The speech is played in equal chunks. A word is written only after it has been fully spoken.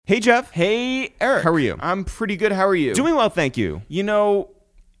Hey, Jeff. Hey, Eric. How are you? I'm pretty good. How are you? Doing well, thank you. You know,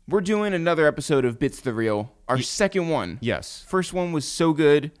 we're doing another episode of BitsTheReal, our second one. Yes. First one was so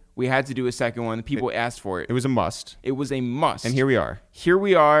good, we had to do a second one. People asked for it. It was a must. It was a must. And here we are. Here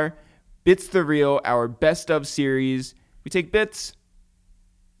we are. BitsTheReal, our best of series. We take bits,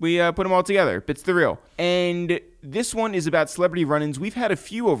 we put them all together. BitsTheReal. And this one is about celebrity run-ins. We've had a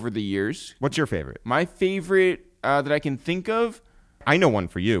few over the years. What's your favorite? My favorite that I can think of. I know one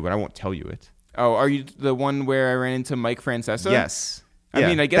for you, but I won't tell you it. Oh, are you the one where I ran into Mike Francesa? Yes. I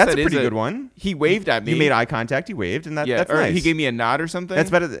mean, I guess that's that a pretty is good one. He waved at me. You made eye contact. He waved, and that's or nice. He gave me a nod or something. That's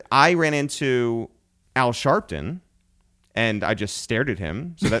better. I ran into Al Sharpton, and I just stared at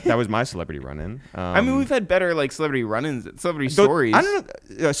him. So that was my celebrity run-in. I mean, we've had better like celebrity run-ins, celebrity stories. I don't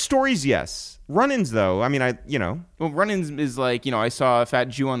know. Stories, yes. Run-ins, though. I mean, Well, run-ins is like, I saw a fat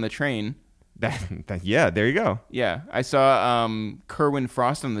Jew on the train. Yeah, there you go. Yeah, I saw Kerwin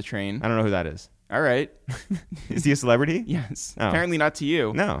Frost on the train. I don't know who that is. All right. Is he a celebrity? Yes. Oh. Apparently not to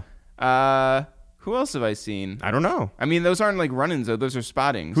you. No. Who else have I seen? I don't know. I mean, those aren't like run-ins, though. Those are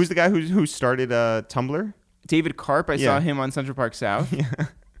spottings. Who's the guy who started Tumblr? David Karp. I saw him on Central Park South. Yeah.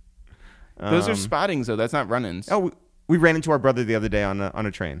 Those are spottings, though. That's not run-ins. Oh, we ran into our brother the other day on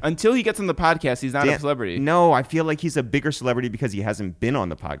a train. Until he gets on the podcast, he's not a celebrity. No, I feel like he's a bigger celebrity because he hasn't been on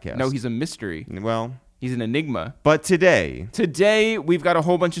the podcast. No, he's a mystery. Well, he's an enigma. But today, we've got a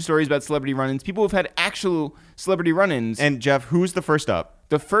whole bunch of stories about celebrity run-ins. People have had actual celebrity run-ins. And Jeff, who's the first up?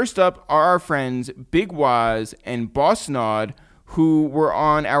 The first up are our friends Big Waz and Boss Nod, who were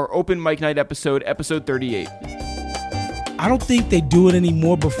on our open mic night episode 38. I don't think they do it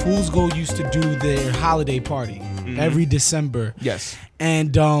anymore, but Fool's Gold used to do their holiday party every December. Yes.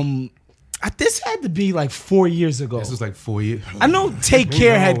 And this had to be like 4 years ago. This was like 4 years. I know Take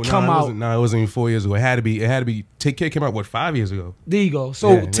Care had come out. It wasn't even 4 years ago. It had to be. Take Care came out, 5 years ago? There you go.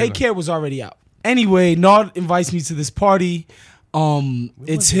 So Take Care was already out. Anyway, Nod invites me to this party.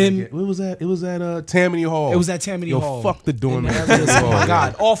 It's him. Where was that? It was at Tammany Hall. It was at Tammany Hall. Fuck the doorman. Oh my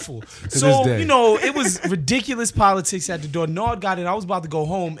God, awful. So, day. it was ridiculous politics at the door. Nod got in. I was about to go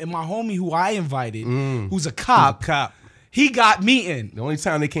home, and my homie who I invited, who's a cop, he got me in. The only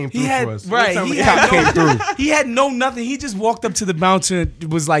time they came through for us. Right. He had nothing. He just walked up to the bouncer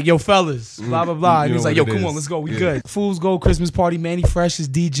and was like, yo, fellas, blah, blah, blah. And he was like, yo, come on, let's go. We good. Fool's Gold Christmas party. Manny Fresh is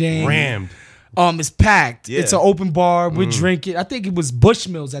DJing. Rammed. It's packed. Yeah. It's an open bar. We're drinking. I think it was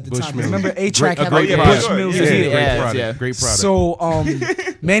Bushmills at the time. Remember A-Track had like Bushmills. Great product. So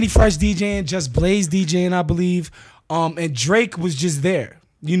Manny Fresh DJing, Just Blaze DJing, I believe. And Drake was just there.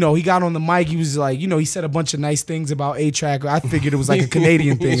 He got on the mic. He was like, he said a bunch of nice things about A-Track. I figured it was like a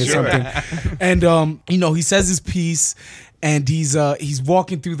Canadian thing or something. And he says his piece, and he's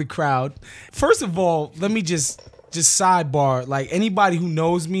walking through the crowd. First of all, let me just sidebar, like anybody who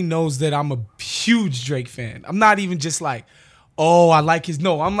knows me knows that I'm a huge Drake fan. I'm not even just like, oh, I like his.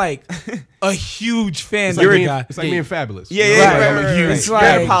 No, I'm like a huge fan of the guy. It's like being Fabulous. Yeah. Right. It's like,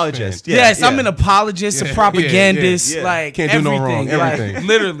 you're an apologist. Yeah, yes, I'm an apologist, a propagandist, yeah. like Can't do no everything. wrong, everything. Like,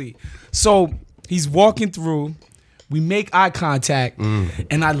 literally. So he's walking through. We make eye contact,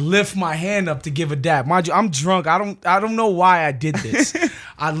 and I lift my hand up to give a dap. Mind you, I'm drunk. I don't know why I did this.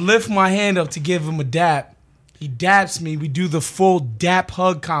 I lift my hand up to give him a dap. He daps me. We do the full dap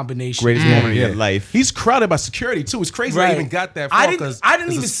hug combination. Greatest moment of your life. He's crowded by security too. It's crazy I even got that far. I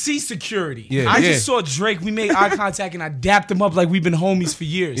didn't even see security. I just saw Drake. We made eye contact, and I dapped him up like we've been homies for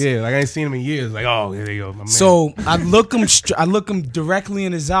years. Yeah, like I ain't seen him in years. Like, oh, there you go, my man. So I look him directly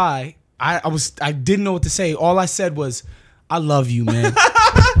in his eye. I didn't know what to say. All I said was, "I love you, man."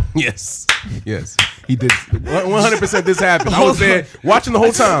 Yes. He did. 100% this happened. I was there watching the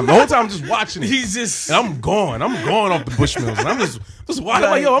whole time. The whole time I'm just watching it. He's just. And I'm going off the Bushmills. And I'm just watching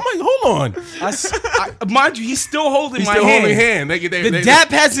like, yo, I'm like, hold on. Mind you, he's still holding my hand. He's still holding hand. The dap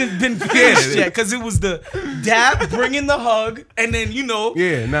hasn't been finished yet because it was the dap bringing the hug and then,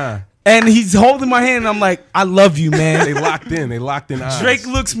 Yeah, nah. And he's holding my hand and I'm like, I love you, man. They locked in eyes. Drake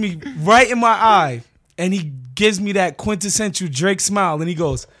looks me right in my eye and he gives me that quintessential Drake smile and he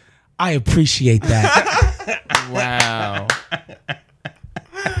goes, I appreciate that. Wow.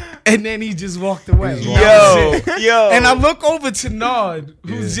 And then he just walked away. Yo. And I look over to Nod,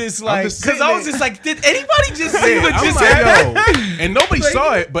 who's just like, because I was just like, did anybody just see what I'm just like, happened? And nobody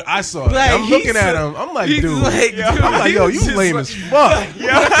saw it, but I saw it. Like, I'm looking at him. I'm like, dude. I'm like, yo, you lame as fuck.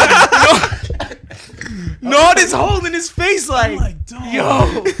 Nod is holding his face like,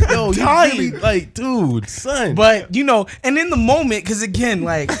 yo, you really, like, dude, son. But, and in the moment, because again,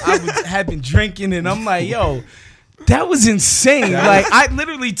 like, had been drinking and I'm like, yo, That was insane. Like, I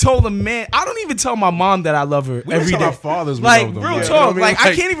literally told a man, I don't even tell my mom that I love her We every tell day. our fathers we Like, love them. real Yeah. talk. You know what I mean? Like,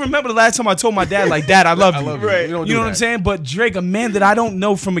 I can't even remember the last time I told my dad, like, Dad, I love you. Right. You know what I'm saying? But Drake, a man that I don't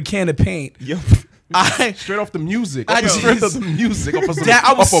know from a can of paint. Yo. Straight off the music. I Off the strength just- of the music. Off of some,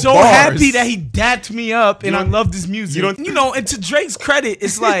 I was off of so bars. happy that he dapped me up, and I loved his music. you And to Drake's credit,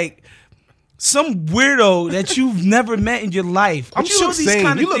 it's like some weirdo that you've never met in your life. I'm But you sure look these sane.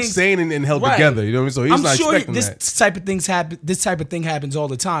 kind of You look things. sane and held Right. together. You know what I mean? So he's I'm not sure expecting this that. type of things happen. This type of thing happens all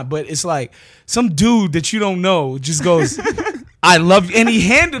the time. But it's like some dude that you don't know just goes, "I love you," and he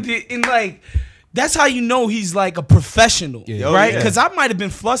handled it in like. That's how you know he's like a professional, Yeah. right? yeah. Because I might have been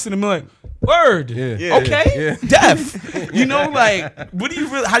flustered and been like, "Word, Yeah. okay, Yeah. deaf." You know, like, what do you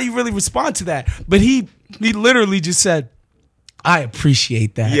really? How do you really respond to that? But he literally just said, "I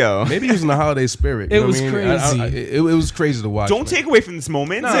appreciate that." Yo. Maybe he was in the holiday spirit. You It know what was I mean? crazy. It was crazy to watch. Don't man. take away from this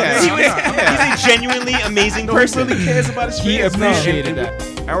moment. Yeah. He's a genuinely amazing person. Really cares about his He fans. appreciated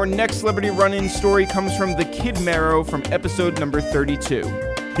that. Our next celebrity run-in story comes from the Kid Marrow from episode number 32.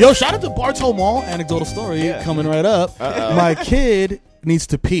 Yo, shout out to Bartow Mall. Anecdotal story coming right up. My kid needs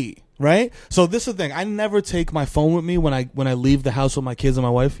to pee. Right. So this is the thing. I never take my phone with me when I leave the house with my kids and my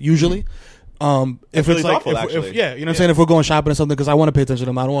wife. Usually. If really it's like, thoughtful, if, actually. yeah, you know what I'm saying? If we're going shopping or something, because I want to pay attention to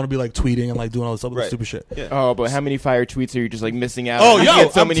them. I don't want to be like tweeting and like doing all this other Right. stupid shit. Yeah. Oh, but how many fire tweets are you just like missing out? Oh, You yo,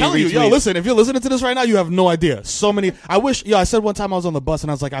 get so I'm many telling you, yo, retweets. listen, if you're listening to this right now, you have no idea. So many. I said one time I was on the bus and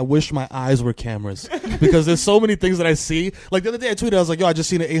I was like, I wish my eyes were cameras because there's so many things that I see. Like the other day I tweeted, I was like, yo, I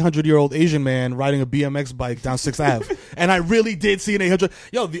just seen an 800-year-old Asian man riding a BMX bike down 6th Ave. And I really did see an 800.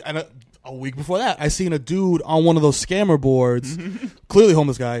 A week before that, I seen a dude on one of those scammer boards, clearly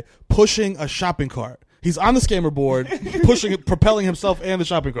homeless guy, pushing a shopping cart. He's on the scammer board, propelling himself and the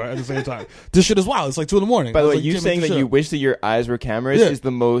shopping cart at the same time. This shit is wild. It's like 2 a.m. By the way, like, you Jim, saying this that shit you up. wish that your eyes were cameras Yeah. is the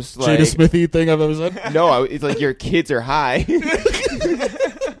most like Jada Smithy thing I've ever said. no, it's like your kids are high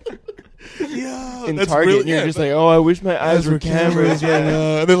Yeah, in that's Target. really- and you're yeah, just like, oh, I wish my eyes were cameras. right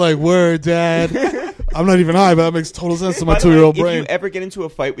now. And they're like, word, Dad. I'm not even high, but that makes total sense to my By the way, 2-year-old if brain. you ever get into a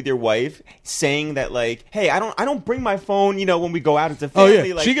fight with your wife, saying that like, "Hey, I don't bring my phone," when we go out as a Oh family.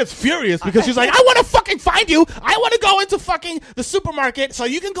 yeah, Like, she gets furious because she's like, I want to fucking find you. I want to go into fucking the supermarket so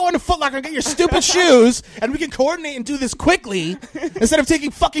you can go into Foot Locker and get your stupid shoes, and we can coordinate and do this quickly instead of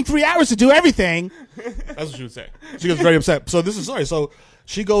taking fucking 3 hours to do everything. That's what she would say. She gets very upset. So this is sorry. So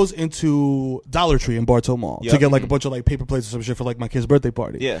she goes into Dollar Tree in Bartow Mall to Yep. get like a bunch of like paper plates or some shit for like my kid's birthday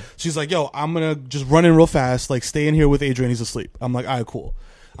party. Yeah. She's like, yo, I'm gonna just run in real fast, like stay in here with Adrian. He's asleep. I'm like, all right, cool.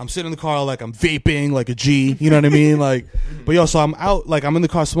 I'm sitting in the car, like I'm vaping, like a G. You know what I mean? Like, but yo, so I'm out, like I'm in the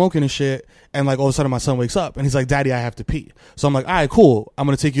car smoking and shit, and like all of a sudden my son wakes up and he's like, Daddy, I have to pee. So I'm like, all right, cool. I'm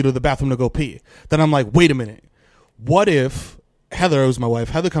gonna take you to the bathroom to go pee. Then I'm like, wait a minute. What if Heather, who's my wife,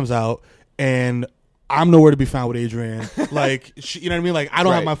 Heather comes out and I'm nowhere to be found with Adrian. Like, you know what I mean? Like, I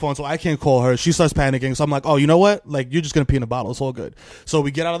don't have Right. my phone, so I can't call her. She starts panicking. So I'm like, oh, you know what? Like, you're just going to pee in a bottle. It's all good. So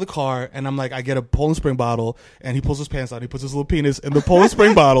we get out of the car, and I'm like, I get a Poland Spring bottle, and he pulls his pants out. He puts his little penis in the Poland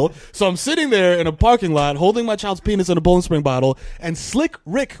Spring bottle. So I'm sitting there in a parking lot holding my child's penis in a Poland Spring bottle, and Slick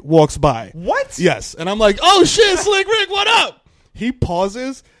Rick walks by. What? Yes. And I'm like, oh, shit, Slick Rick, what up? He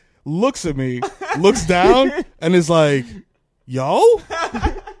pauses, looks at me, looks down, and is like, yo?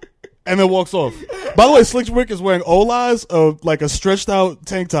 And then walks off. By the way, Slick Rick is wearing Ola's of like a stretched out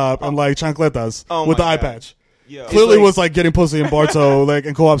tank top and like chancletas Oh with the my eye God. patch. Yo. Clearly like- was like getting pussy in Bartow, like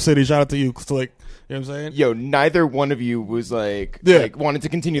in Co-op City. Shout out to you, Slick. You know what I'm saying? Yo, neither one of you was like wanted to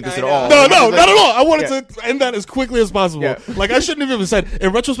continue this I at know. all. No, Like, no, like- not at all. I wanted Yeah. to end that as quickly as possible. Yeah. Like I shouldn't have even said.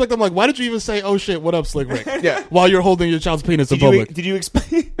 In retrospect, I'm like, why did you even say, "Oh shit, what up, Slick Rick"? Yeah. While you're holding your child's penis in public. Did you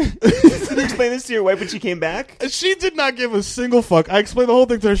explain? Did you explain this to your wife when she came back? And she did not give a single fuck. I explained the whole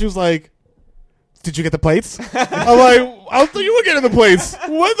thing to her. She was like, did you get the plates? I'm like, I thought you were getting the plates.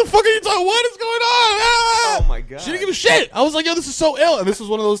 What the fuck are you talking? What is going on? Ah! Oh my God. She didn't give a shit. I was like, yo, this is so ill. And this was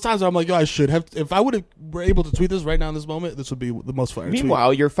one of those times where I'm like, yo, I should have. If I were able to tweet this right now in this moment, this would be the most fire.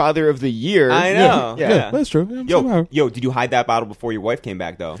 Meanwhile, your father of the year. I tweet. know. Yeah, that's true. Yeah, somehow. Yo, did you hide that bottle before your wife came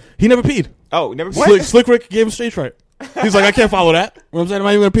back though? He never peed. Oh, never. Slick Rick gave him stage fright. He's like, I can't follow that. You know what I'm saying? I'm not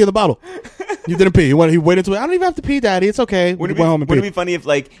even gonna pee in the bottle. He didn't pee. He waited till I don't even have to pee, Daddy. It's okay. Wouldn't Went home and it peed. be funny if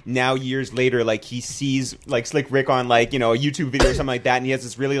like now years later, like he sees like Slick Rick on like a YouTube video or something like that, and he has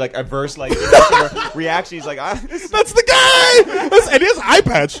this really like adverse like reaction. He's like, That's the guy. And his eye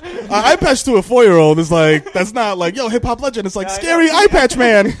patch. Eye patch to a 4-year-old is like, that's not like, yo, hip hop legend. It's like I scary know. eye patch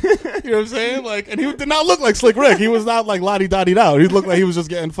man. You know what I'm saying? Like, and he did not look like Slick Rick. He was not like lottie dottie out. He looked like he was just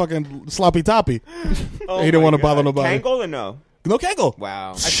getting fucking sloppy toppy. oh He didn't my want to bother God. nobody. Kangol or no? No Kangol.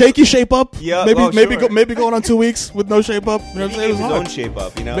 Wow. Shaky shape up. Yeah, Maybe oh, maybe sure. maybe going on 2 weeks with no shape up. You know what I'm He saying? It gave was his own hard. shape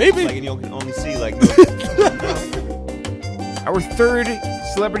up, Maybe. Like, and you'll only see like. Our third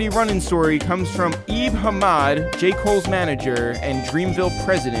celebrity run-in story comes from Ebe Hamad, J. Cole's manager and Dreamville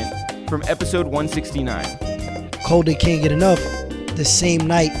president, from episode 169. Cole they can't get enough. The same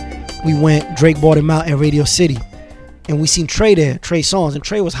night we went, Drake bought him out at Radio City. And we seen Trey there, Trey Songz. And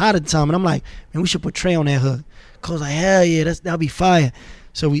Trey was hot at the time. And I'm like, man, we should put Trey on that hook. Cole's like, hell yeah, that'll be fire.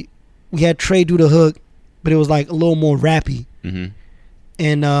 So we had Trey do the hook, but it was like a little more rappy.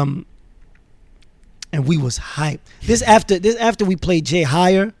 Mm-hmm. And we was hyped. This after we played Jay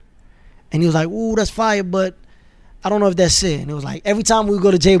Higher, and he was like, ooh, that's fire, but I don't know if that's it. And it was like, every time we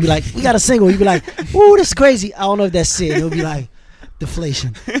go to Jay, we'd be like, we got a single. He'd be like, ooh, this is crazy. I don't know if that's it. And it would be like,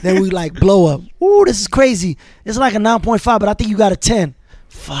 deflation. Then we like blow up. Ooh, this is crazy. It's like a 9.5, but I think you got a 10.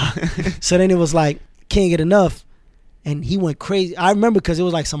 Fuck. So then it was like, can't get enough. And he went crazy. I remember because it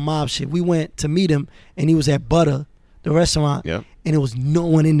was like some mob shit. We went to meet him, and he was at Butter, the restaurant, Yep. and it was no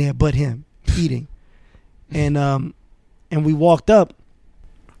one in there but him eating. And we walked up,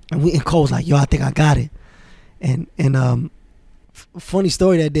 and Cole was like, yo, I think I got it. And funny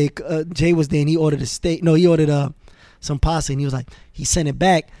story that day, Jay was there, and he ordered a steak. No, he ordered some pasta, and he was like, he sent it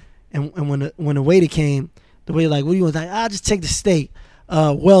back. And when the waiter came, the waiter like, what do you want? Like, I'll just take the steak.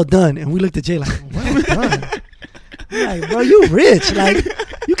 Well done. And we looked at Jay like, well done. Like, bro, you rich. Like,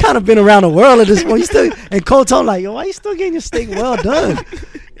 you kind of been around the world at this point. You still, and Cole told him like, yo, why you still getting your steak well done?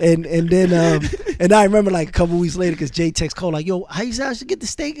 And then I remember like a couple weeks later, because Jay texts Cole like, yo, how you say I should get the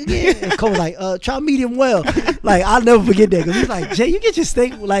steak again? And Cole was like, try medium well. Like, I'll never forget that, because he's like, Jay, you get your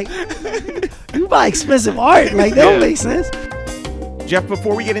steak, like, you buy expensive art. Like, that don't make sense. Jeff,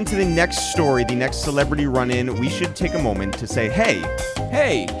 before we get into the next story, the next celebrity run-in, we should take a moment to say,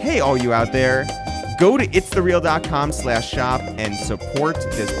 hey, all you out there, go to itsthereal.com/shop and support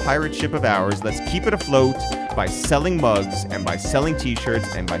this pirate ship of ours. Let's keep it afloat by selling mugs and by selling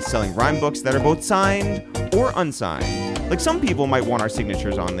t-shirts and by selling rhyme books that are both signed or unsigned. Like, some people might want our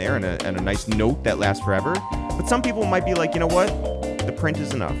signatures on there and a nice note that lasts forever, but some people might be like, you know what? The print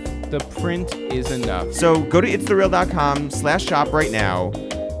is enough. The print is enough. So go to itsthereal.com/shop right now.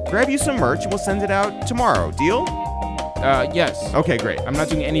 Grab you some merch and we'll send it out tomorrow. Deal? Yes. Okay, great. I'm not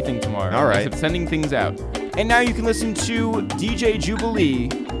doing anything tomorrow. All right. Except sending things out. And now you can listen to DJ Jubilee,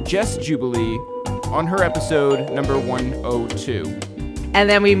 Jess Jubilee, on her episode number 102. And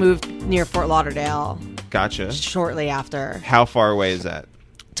then we moved near Fort Lauderdale Gotcha. shortly after. How far away is that?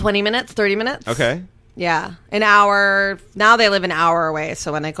 20 minutes, 30 minutes. Okay. Yeah. An hour. Now they live an hour away.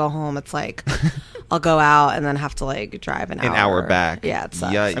 So when I go home, it's like I'll go out and then have to like drive an hour back. Yeah, it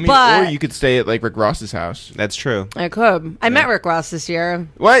sucks. Yikes. I mean, But- or you could stay at like Rick Ross's house. That's true. I could. I met Rick Ross this year.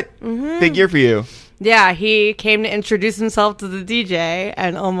 What? Big year for you. Yeah, he came to introduce himself to the DJ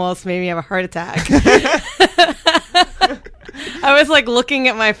and almost made me have a heart attack. I was like looking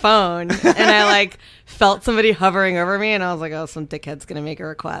at my phone and I like felt somebody hovering over me and I was like, oh, some dickhead's going to make a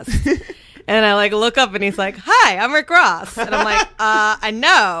request. And I like look up and he's like, hi, I'm Rick Ross. And I'm like, I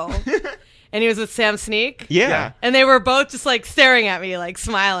know. And he was with Sam Sneak. Yeah. And they were both just like staring at me, like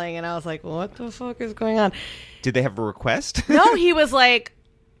smiling. And I was like, what the fuck is going on? Did they have a request? No, he was like,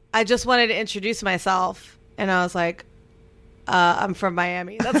 I just wanted to introduce myself. And I was like, I'm from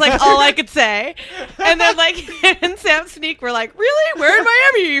Miami. That's like all I could say. And then like him and Sam Sneak were like, really? Where in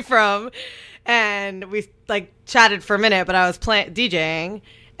Miami are you from? And we like chatted for a minute, but I was DJing.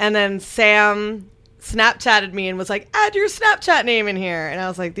 And then Sam Snapchatted me and was like, add your Snapchat name in here. And I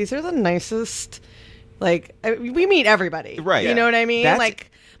was like, these are the nicest. Like, we meet everybody. Right. You know what I mean? That's- Like,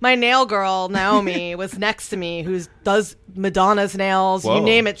 my nail girl, Naomi, was next to me, who does Madonna's nails. Whoa. You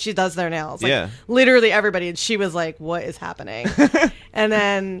name it, she does their nails. Like, Yeah. literally everybody. And she was like, what is happening? And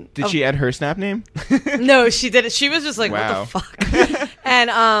then... Did she add her snap name? No, she did it. She was just like, Wow. what the fuck?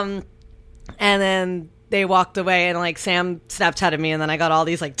 And then they walked away and like Sam Snapchatted me and then I got all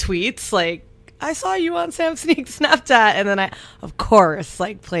these like tweets like, I saw you on Sam Sneak's Snapchat. And then I, of course,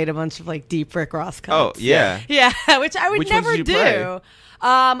 like played a bunch of like deep Rick Ross cuts. Oh, yeah. Yeah, which I would Which ones never did you do. play?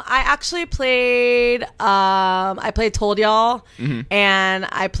 I actually played, I played Told Y'all and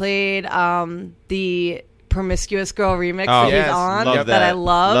I played the Promiscuous Girl remix that yes. he's on Love that I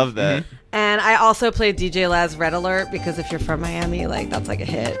love. Love that. And I also played DJ Laz Red Alert because if you're from Miami, like that's like a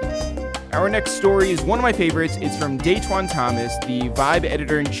hit. Our next story is one of my favorites. It's from Daytwan Thomas, the Vibe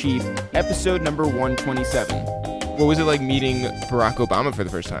Editor-in-Chief, episode number 127. What was it like meeting Barack Obama for the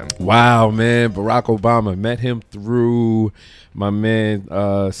first time? Wow, man. Barack Obama. Met him through my man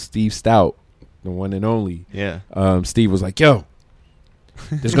Steve Stout, the one and only. Yeah. Steve was like, yo,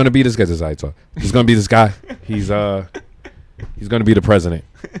 there's going to be this guy. There's going to be this guy. He's going to be the president.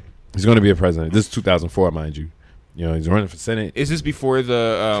 He's going to be a president. This is 2004, mind you. You know, he's running for Senate. Is this before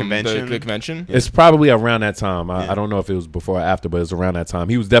the Convention? The convention? It's probably around that time. I don't know if it was before or after, but it's around that time.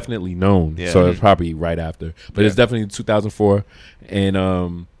 He was definitely known, Yeah. so it's probably right after. But it's definitely 2004,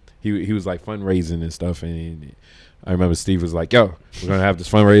 and he was like fundraising and stuff. And I remember Steve was like, "Yo, we're gonna have this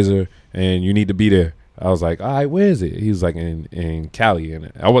fundraiser, and you need to be there." I was like, "All right, where is it?" He was like, "In Cali,"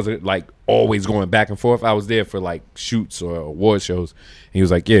 and I wasn't like always going back and forth. I was there for like shoots or award shows. And he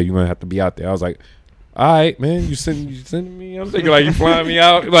was like, "Yeah, you're gonna have to be out there." I was like, "All right, man, you sending me?" I'm thinking like you flying me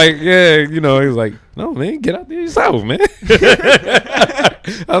out, like yeah, you know. He was like, "No, man, get out there yourself, man.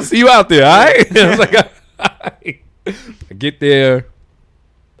 I'll see you out there." All right. I was like, "All right." I get there.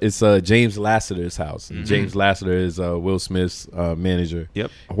 It's James Lasseter's house. And James Lasseter is Will Smith's manager.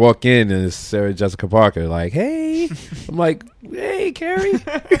 Yep. I walk in and it's Sarah Jessica Parker. Like, hey. I'm like, hey, Carrie.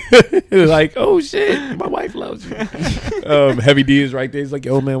 Like, oh shit, my wife loves you. Heavy D is right there. He's like,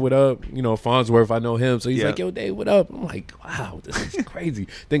 yo, man, what up? You know, Farnsworth, I know him. So he's like, yo, Dave, what up? I'm like, wow, this is crazy.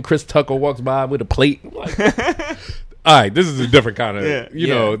 Then Chris Tucker walks by with a plate. I'm like, all right, this is a different kind of, you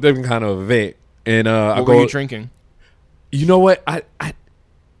know, different kind of event. And What were you drinking? You know what?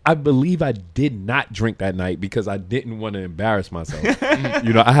 I believe I did not drink that night because I didn't want to embarrass myself.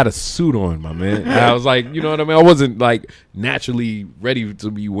 You know, I had a suit on, my man. And I was like, you know what I mean? I wasn't like naturally ready to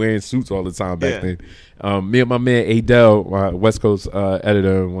be wearing suits all the time back then. Me and my man Adele, my West Coast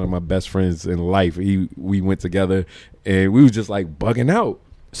editor, one of my best friends in life, we went together and we was just like bugging out.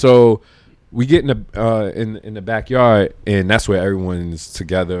 So we get in the backyard, and that's where everyone's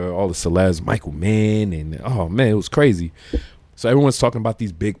together, all the celebs, Michael Mann, and oh man, it was crazy. So everyone's talking about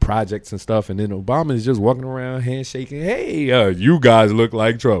these big projects and stuff, and then Obama is just walking around handshaking. Hey, you guys look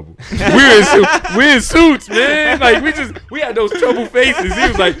like trouble. We're in suits, man. Like we had those trouble faces. He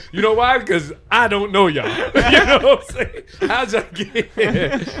was like, you know why? Because I don't know y'all. You know what I'm saying? How'd y'all get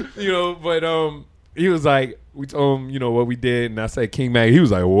here? You know, but he was like, we told him, you know, what we did, and I said King Mag. He was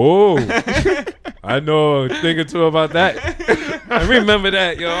like, whoa. I know a thing or two about that. I remember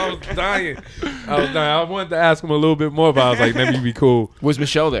that, yo. I was dying. I wanted to ask him a little bit more, but I was like, maybe you'd be cool. Was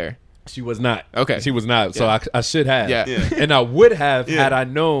Michelle there? She was not. Okay. She was not. So I should have. Yeah. And I would have had I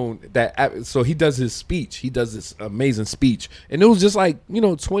known that. So he does his speech. He does this amazing speech. And it was just like, you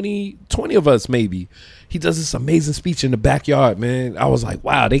know, 20 of us maybe. He does this amazing speech in the backyard, man. I was like,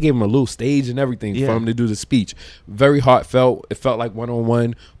 wow, they gave him a little stage and everything for him to do the speech. Very heartfelt. It felt like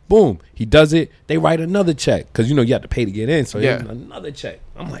one-on-one. Boom. He does it. They write another check. Because, you know, you have to pay to get in. So another check.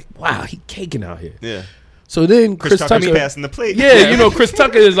 I'm like, wow, he caking out here. Yeah. So then Chris Tucker passing the plate. Yeah, you know, Chris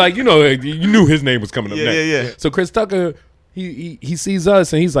Tucker is like, you know, you knew his name was coming up next. Yeah. So Chris Tucker, he sees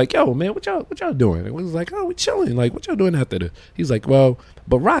us and he's like, yo, man, what y'all doing? And we was like, oh, we chilling. Like, what y'all doing after this? He's like, well,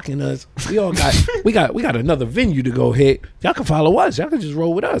 but rocking us, we got another venue to go hit. Y'all can follow us. Y'all can just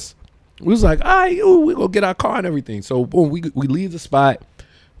roll with us. We was like, all right, we go get our car and everything. So boom, we leave the spot.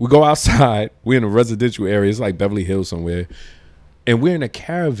 We go outside. We're in a residential area. It's like Beverly Hills somewhere. And we're in a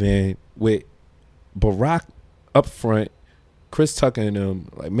caravan with Barack up front, Chris Tucker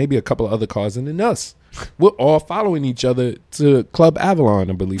and like maybe a couple of other cars, and then us. We're all following each other to Club Avalon,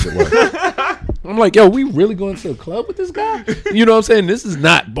 I believe it was. I'm like, yo, we really going to a club with this guy? You know what I'm saying? This is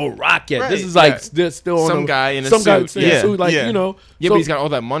not Barack yet. Right. This is like still on some guy in a suit. Like, you know. Yeah, but he's got all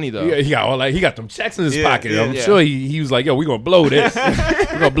that money though. Yeah, he got them checks in his pocket. I'm sure he was like, yo, we gonna blow this.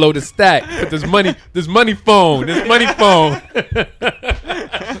 We're gonna blow the stack. But this money phone.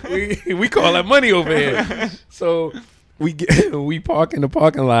 we call that money over here. So we park in the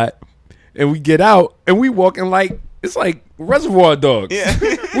parking lot and we get out and we walking like it's like Reservoir Dogs. Yeah.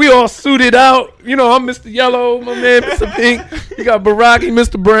 We all suited out. You know, I'm Mr. Yellow, my man, Mr. Pink. You got Baraki,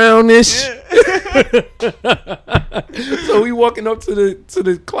 Mr. Brownish. Yeah. So we walking up to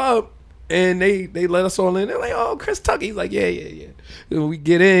the club and they let us all in. They're like, oh, Chris Tucker. He's like, yeah. And we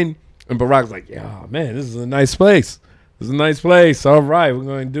get in and Barack's like, yeah, man, this is a nice place. This is a nice place. All right, we're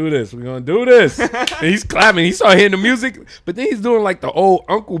going to do this. And he's clapping. He started hearing the music, but then he's doing like the old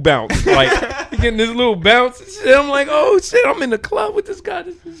uncle bounce. Like, he getting this little bounce and shit. I'm like, oh, shit, I'm in the club with this guy.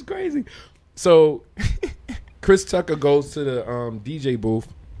 This is crazy. So Chris Tucker goes to the DJ booth,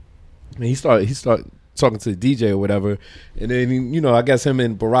 and he start talking to the DJ or whatever. And then, you know, I guess him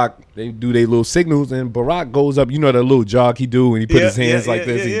and Barack, they do their little signals, and Barack goes up, you know, that little jog he do when he put his hands like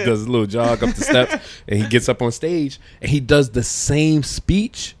this. He does a little jog up the steps, and he gets up on stage, and he does the same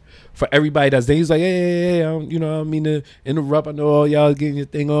speech for everybody that's there. He's like, hey, you know, I don't mean to interrupt. I know all y'all getting your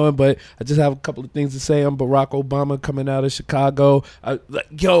thing on, but I just have a couple of things to say. I'm Barack Obama coming out of Chicago.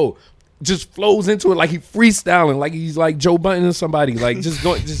 Just flows into it like he freestyling, like he's like Joe Budden or somebody, like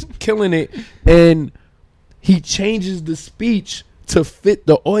just killing it. And he changes the speech to fit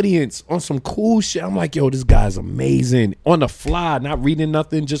the audience on some cool shit. I'm like, yo, this guy's amazing. On the fly, not reading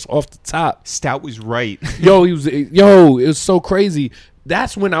nothing, just off the top. Stout was right. It was so crazy.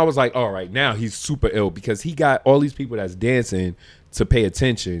 That's when I was like, all right, now he's super ill because he got all these people that's dancing to pay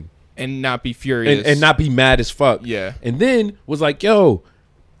attention and not be furious and not be mad as fuck. Yeah. And then was like, yo,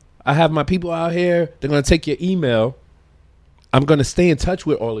 I have my people out here. They're going to take your email. I'm going to stay in touch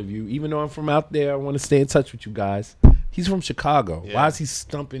with all of you. Even though I'm from out there, I want to stay in touch with you guys. He's from Chicago. Yeah. Why is he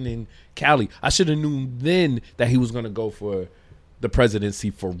stumping in Cali? I should have known then that he was going to go for the presidency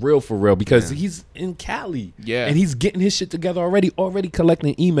for real, because he's in Cali. Yeah. And he's getting his shit together already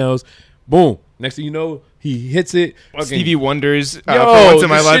collecting emails. Boom. Next thing you know, he hits it. Stevie Wonder's For Yo, Once in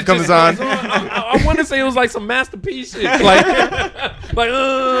My this Life shit comes just on. I want to say it was like some masterpiece shit. Like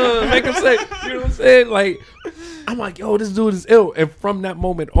make him say, you know what I'm saying? Like, I'm like, yo, this dude is ill. And from that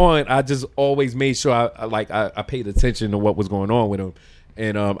moment on, I just always made sure I paid attention to what was going on with him.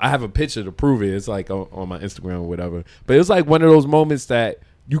 And I have a picture to prove it. It's like on my Instagram or whatever. But it was like one of those moments that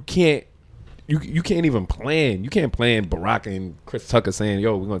you can't even plan. You can't plan Barack and Chris Tucker saying,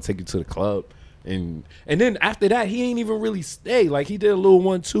 yo, we're going to take you to the club. And then after that, he ain't even really stay. Like, he did a little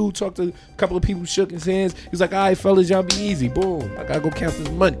 1-2, talked to a couple of people, shook his hands. He was like, all right, fellas, y'all be easy. Boom. I got to go count this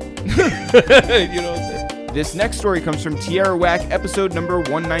money. You know what I'm saying? This next story comes from Tierra Whack, episode number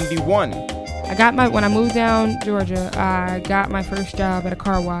 191. When I moved down Georgia, I got my first job at a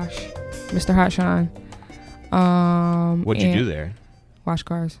car wash, Mr. Hotshine. What'd you do there? Wash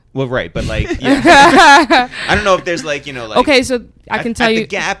cars. Well, right, but like, I don't know if there's like, okay, so I can tell at you. the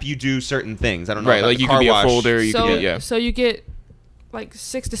Gap, you do certain things. I don't know. Right, about like the you car could be a wash. folder. So you get like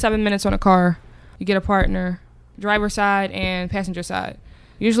 6 to 7 minutes on a car. You get a partner, driver side and passenger side.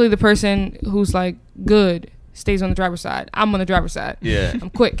 Usually the person who's like good stays on the driver's side. I'm on the driver's side. Yeah. I'm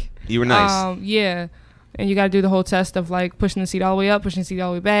quick. You were nice. Yeah. And you got to do the whole test of like pushing the seat all the way up, pushing the seat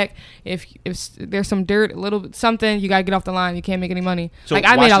all the way back. If there's some dirt, a little bit something, you got to get off the line. You can't make any money. So like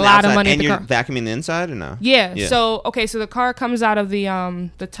I made a lot of money at and the you're car. vacuuming the inside or no? Yeah. So the car comes out of the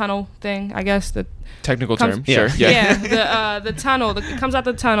tunnel thing, I guess. The Technical term. Yeah. Sure. Yeah. The tunnel. It comes out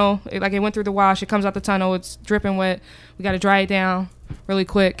the tunnel. It went through the wash. It comes out the tunnel. It's dripping wet. We got to dry it down really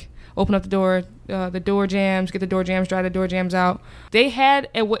quick. Open up the door. The door jams, get the door jams, dry the door jams out. They had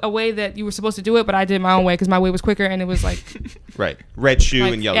a way that you were supposed to do it, but I did my own way because my way was quicker and it was like right, red shoe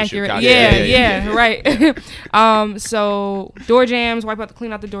like and yellow accurate. shoe. Yeah, right. So door jams,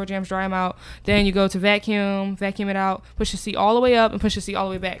 clean out the door jams, dry them out. Then you go to vacuum it out, push the seat all the way up and push the seat all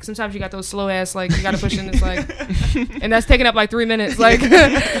the way back. Sometimes you got those slow ass like you got to push in this like, and that's taking up like 3 minutes. Like,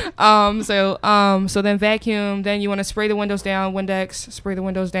 so then vacuum. Then you want to spray the windows down, Windex, spray the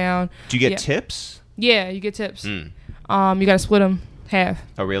windows down. Do you get tips? Yeah, you get tips. You got to split them half.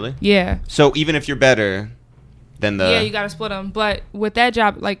 Oh, really? Yeah. So even if you're better than the... Yeah, you got to split them. But with that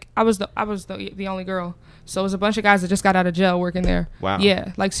job, like, I was the only girl. So it was a bunch of guys that just got out of jail working there. Wow.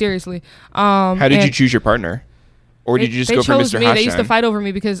 Yeah, like, seriously. How did you choose your partner? Or did you just go for Mr. Me. Hotshine? They used to fight over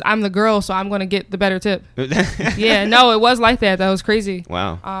me because I'm the girl, so I'm going to get the better tip. Yeah, no, it was like that. That was crazy.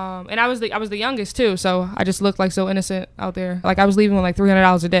 Wow. And I was the youngest too, so I just looked like so innocent out there. Like I was leaving with like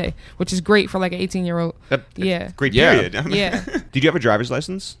 $300 a day, which is great for like an 18-year-old. Yeah. Great Yeah. period. Yeah. Did you have a driver's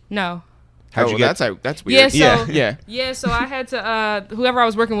license? No. How'd you get... That's weird. Yeah, so Yeah. So I had to whoever I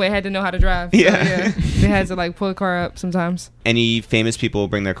was working with had to know how to drive. So, Yeah. They had to like pull the car up sometimes. Any famous people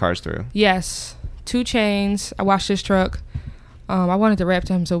bring their cars through? Yes. 2 Chainz. I washed his truck. I wanted to rap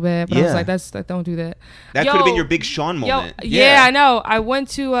to him so bad, but I was like, don't do that. That could have been your Big Sean moment. Yeah, I know. I went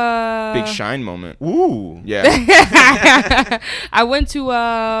to Big Shine moment. Ooh. Yeah. I went to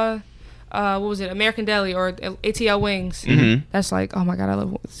what was it? American Deli or ATL Wings. Mm-hmm. That's like, oh my god, I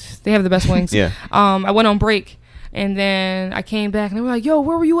love. They have the best wings. Yeah. I went on break. And then I came back and they were like, yo,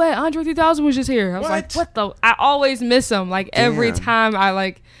 where were you at? Andre 3000 was just here. I was like, what the? I always miss him. Like every time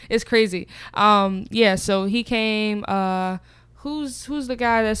it's crazy. Yeah, so he came. Who's the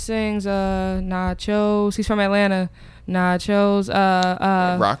guy that sings Nachos? He's from Atlanta. Nachos.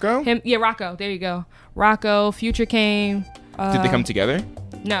 Rocco? Him, yeah, Rocco. There you go. Rocco. Future came. Did they come together?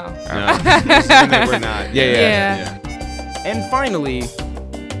 No. No. They were not. Yeah. And finally,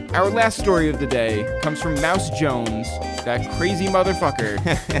 our last story of the day comes from Mouse Jones, that crazy motherfucker.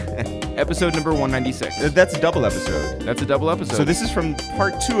 Episode number 196. That's a double episode. That's a double episode. So this is from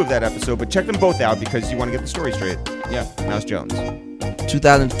part 2 of that episode, but check them both out because you want to get the story straight. Yeah. Mouse Jones.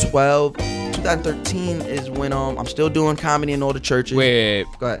 2012, 2013 is when I'm still doing comedy in all the churches. Wait.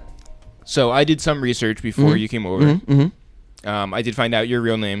 Go ahead. So I did some research before you came over. Mm-hmm. I did find out your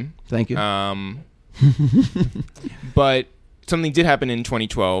real name. Thank you. But something did happen in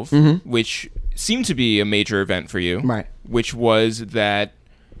 2012, which seemed to be a major event for you, Right. which was that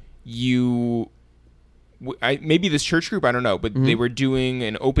you, maybe this church group, I don't know, but they were doing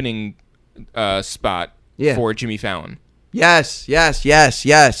an opening spot for Jimmy Fallon. Yes.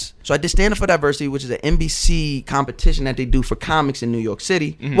 So I did Stand Up for Diversity, which is an NBC competition that they do for comics in New York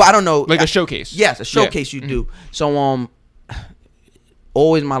City. Well, I don't know, like a showcase. Yes, a showcase you do. So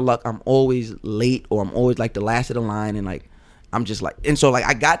always my luck, I'm always late or I'm always like the last of the line, and like I'm just like, and so like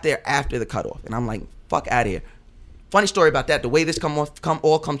I got there after the cutoff, and I'm like, fuck out of here. Funny story about that. The way this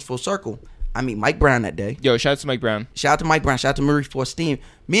all comes full circle. I meet Mike Brown that day. Yo, shout out to Mike Brown. Shout out to Mike Brown. Shout out to Marie Forstine.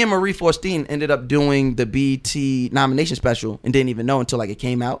 Me and Marie Forstine ended up doing the BET nomination special and didn't even know until like it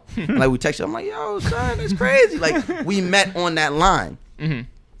came out. And, like we texted. I'm like, yo, son, that's crazy. Like we met on that line.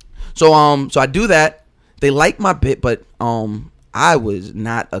 So I do that. They like my bit, but I was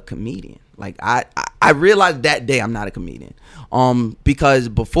not a comedian. Like I realized that day I'm not a comedian. Because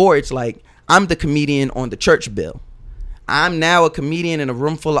before it's like I'm the comedian on the church bill. I'm now a comedian in a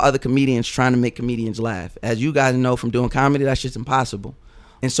room full of other comedians trying to make comedians laugh. As you guys know from doing comedy, that shit's impossible.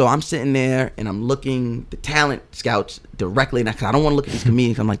 And so I'm sitting there and I'm looking the talent scouts directly, and I don't want to look at these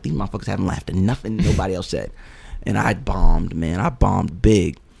comedians. I'm like, these motherfuckers haven't laughed at nothing nobody else said. And I bombed, man. I bombed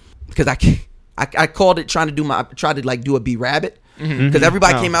big because I called it tried to like do a B Rabbit because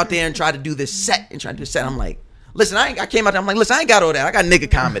everybody came out there and tried to do this set I'm like, listen, I came out there. I'm like, listen, I ain't got all that. I got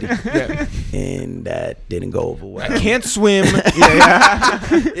nigga comedy, and that didn't go over well. I can't swim.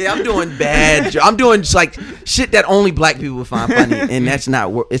 Yeah, I'm doing bad. I'm doing just like shit that only black people would find funny, and that's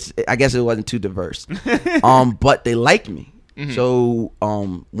not. I guess it wasn't too diverse. But they liked me. So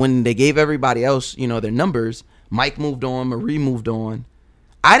when they gave everybody else, their numbers, Mike moved on, Marie moved on.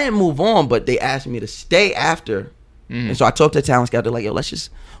 I didn't move on, but they asked me to stay after. And so I talked to the talent scout. They're like, yo,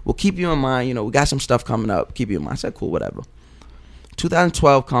 we'll keep you in mind. We got some stuff coming up. Keep you in mind. I said, cool, whatever.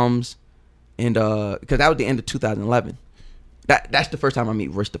 2012 comes, and because that was the end of 2011. That's the first time I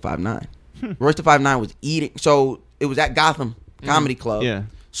meet Royce the 5'9". Royce the 5'9" was eating. So it was at Gotham Comedy Club. Yeah.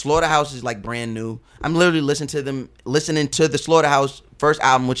 Slaughterhouse is like brand new. I'm literally listening to the Slaughterhouse first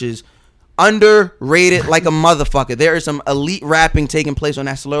album, which is underrated like a motherfucker. There is some elite rapping taking place on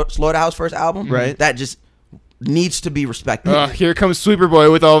that Slaughterhouse first album. Right. That just needs to be respected. Here comes Sweeper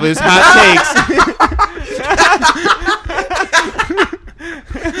Boy with all of his hot takes.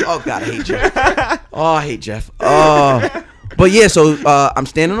 Oh God, I hate Jeff. I hate Jeff. But yeah, so I'm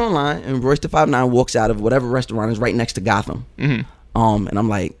standing on line, and Royce the 5'9" walks out of whatever restaurant is right next to Gotham. And I'm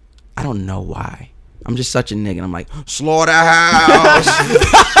like, I don't know why. I'm just such a nigga. And I'm like, Slaughterhouse.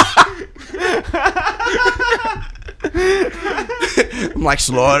 I'm like,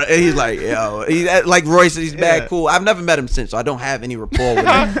 Slaughter. And he's like, yo. He's like Royce. He's mad cool. I've never met him since, so I don't have any rapport with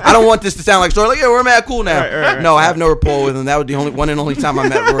him. I don't want this to sound like story. Like, yeah, we're mad cool now. Right. No, I have no rapport with him. That was the only one and only time I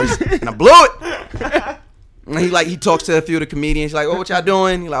met Royce, and I blew it. And he talks to a few of the comedians. He's like, oh, what y'all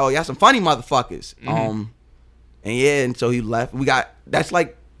doing? He's like, oh, y'all some funny motherfuckers. And so he left. That's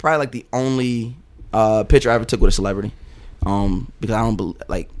like probably like the only picture I ever took with a celebrity. Because I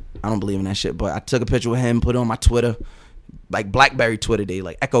don't believe in that shit. But I took a picture with him, put it on my Twitter, like BlackBerry Twitter day,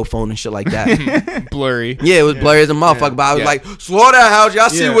 like Echo phone and shit like that. Blurry. Yeah, it was blurry as a motherfucker. But I was like, Slaughterhouse, y'all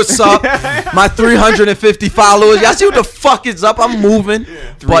see what's up? My 350 followers, y'all see what the fuck is up? I'm moving.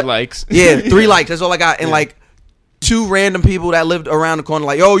 3 likes. Yeah, 3 likes. That's all I got. And like 2 random people that lived around the corner,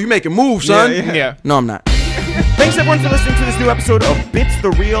 like, yo, you making moves, son? Yeah. No, I'm not. Thanks everyone for listening to this new episode of Bits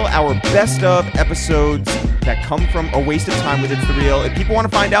the Real, our best of episodes that come from a waste of time with It's the Real. If people want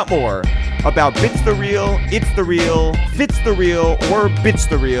to find out more about Bits the Real, It's the Real, Fits the Real, or Bits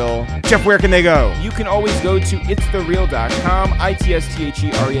the Real, Jeff, where can they go? You can always go to itsthereal.com,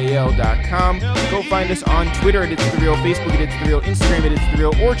 itsthereal.com. Go find us on Twitter at It's the Real, Facebook at It's the Real, Instagram at It's the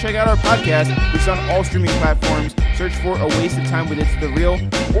Real, or check out our podcast, which is on all streaming platforms. Search for A Waste of Time with It's the Real,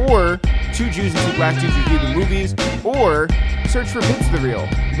 or 2 Jews and 2 Black Dudes Review the Movies, or search for Bits the Real.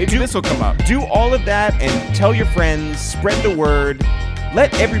 Maybe this will come up. Do all of that and tell your friends, spread the word.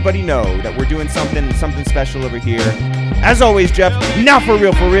 Let everybody know that we're doing something special over here. As always, Jeff, now for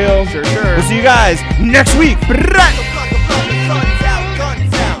real. Sure. We'll see you guys next week.